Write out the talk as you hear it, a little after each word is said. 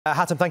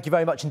Hatem, thank you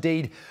very much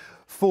indeed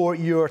for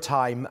your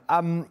time.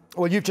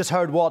 Well, you've just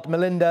heard what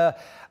Melinda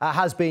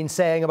has been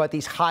saying about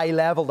these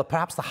high-level,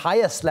 perhaps the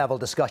highest-level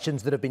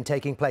discussions that have been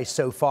taking place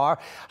so far.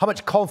 How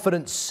much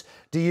confidence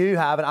do you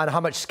have, and how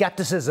much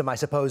scepticism, I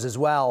suppose, as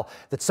well,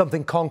 that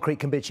something concrete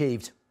can be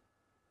achieved?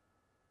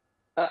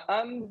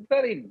 I'm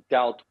very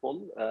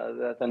doubtful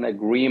that an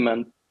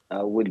agreement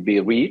will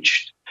be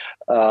reached.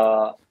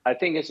 I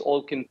think it's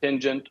all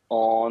contingent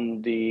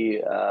on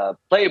the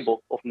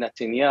playbook of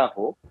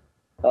Netanyahu,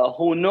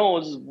 who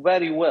knows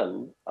very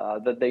well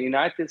that the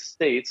United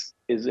States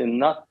is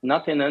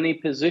not in any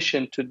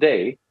position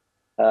today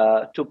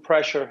to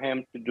pressure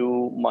him to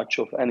do much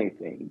of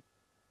anything.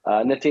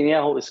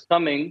 Netanyahu is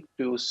coming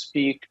to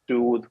speak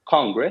to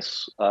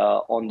Congress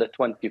on the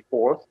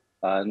 24th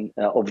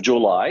of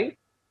July,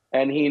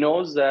 and he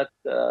knows that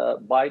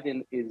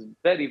Biden is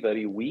very,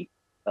 very weak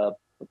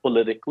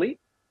politically.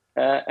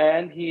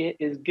 And he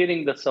is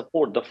getting the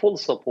support, the full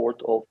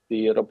support of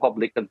the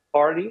Republican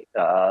Party,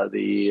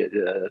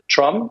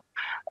 Trump,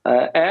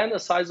 and a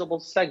sizable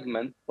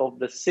segment of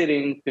the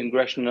sitting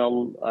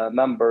congressional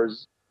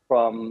members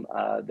from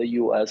the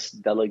U.S.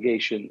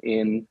 delegation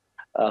in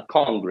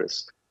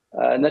Congress.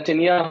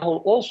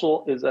 Netanyahu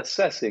also is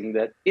assessing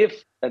that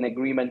if an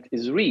agreement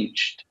is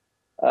reached,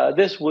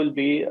 this will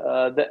be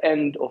the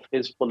end of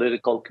his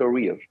political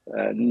career,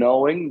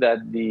 knowing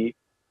that the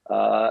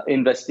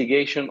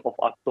investigation of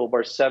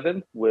October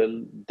 7th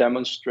will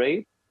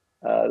demonstrate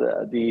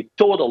the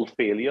total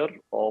failure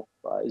of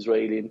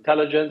Israeli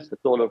intelligence, the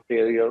total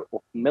failure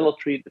of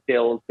military, the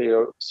total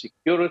failure of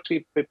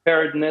security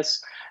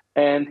preparedness,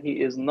 and he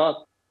is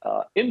not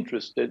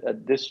interested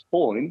at this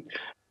point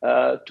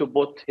to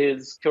put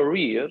his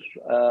career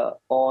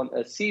on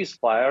a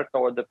ceasefire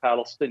toward the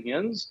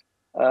Palestinians,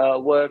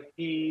 where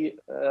he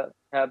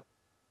have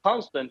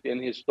constantly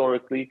and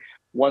historically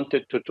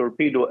wanted to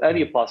torpedo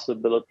any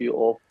possibility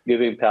of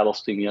giving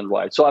Palestinian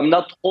rights. So I'm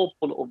not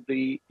hopeful of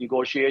the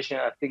negotiation.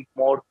 I think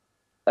more,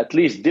 at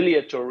least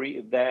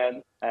dilatory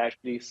than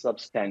actually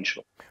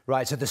substantial.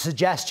 Right, so the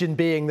suggestion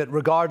being that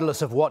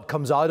regardless of what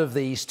comes out of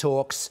these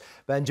talks,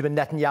 Benjamin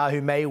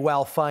Netanyahu may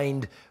well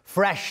find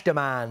fresh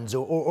demands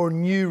or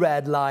new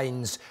red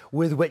lines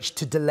with which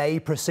to delay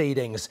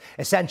proceedings.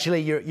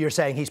 Essentially, you're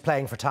saying he's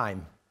playing for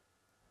time.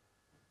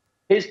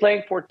 He's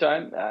playing for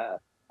time.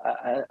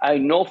 I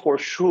know for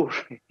sure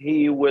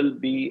he will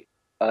be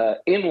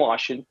in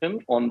Washington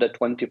on the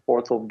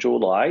 24th of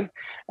July,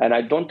 and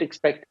I don't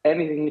expect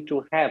anything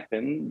to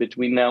happen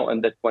between now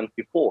and the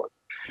 24th.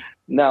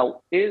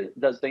 Now,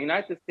 does the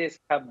United States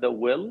have the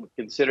will,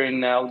 considering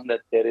now that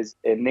there is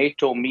a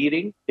NATO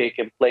meeting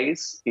taking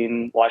place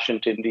in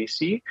Washington,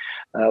 D.C.,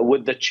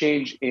 with the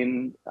change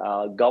in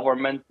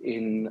government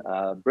in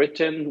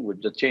Britain,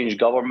 with the change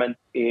government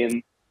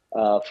in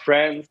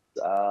France?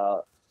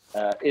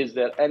 Is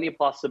there any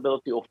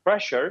possibility of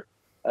pressure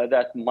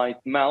that might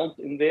mount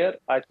in there?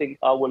 I think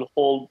I will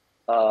hold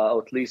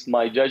at least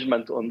my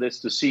judgment on this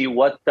to see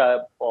what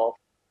type of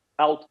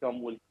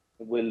outcome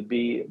will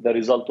be the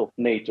result of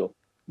NATO.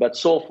 But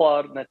so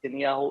far,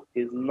 Netanyahu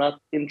is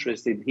not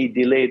interested. He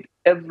delayed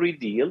every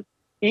deal,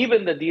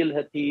 even the deal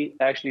that he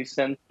actually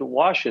sent to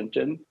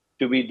Washington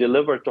to be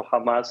delivered to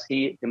Hamas.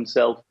 He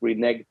himself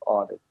reneged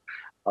on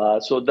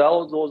it. So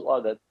those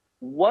are the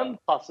one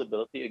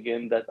possibility,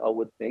 again, that I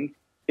would think.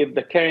 If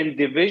the current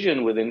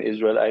division within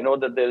Israel, I know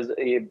that there's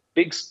a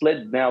big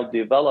split now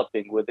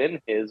developing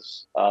within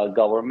his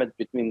government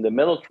between the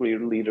military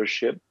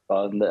leadership,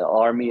 the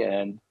army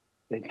and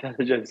the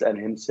intelligence and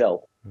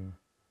himself.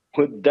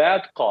 Could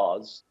that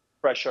cause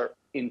pressure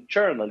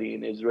internally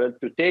in Israel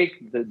to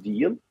take the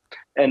deal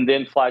and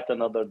then fight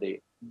another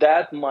day?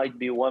 That might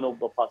be one of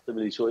the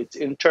possibilities. So it's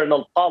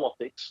internal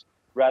politics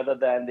rather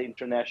than the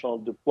international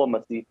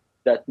diplomacy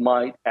that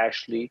might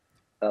actually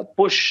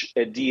push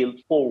a deal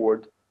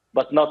forward,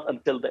 but not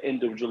until the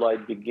end of July,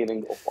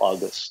 beginning of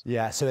August.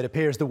 Yeah, so it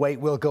appears the wait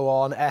will go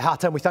on.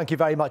 Hatem, we thank you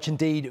very much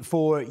indeed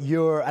for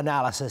your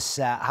analysis.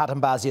 Hatem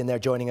Bazian there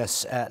joining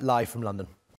us live from London.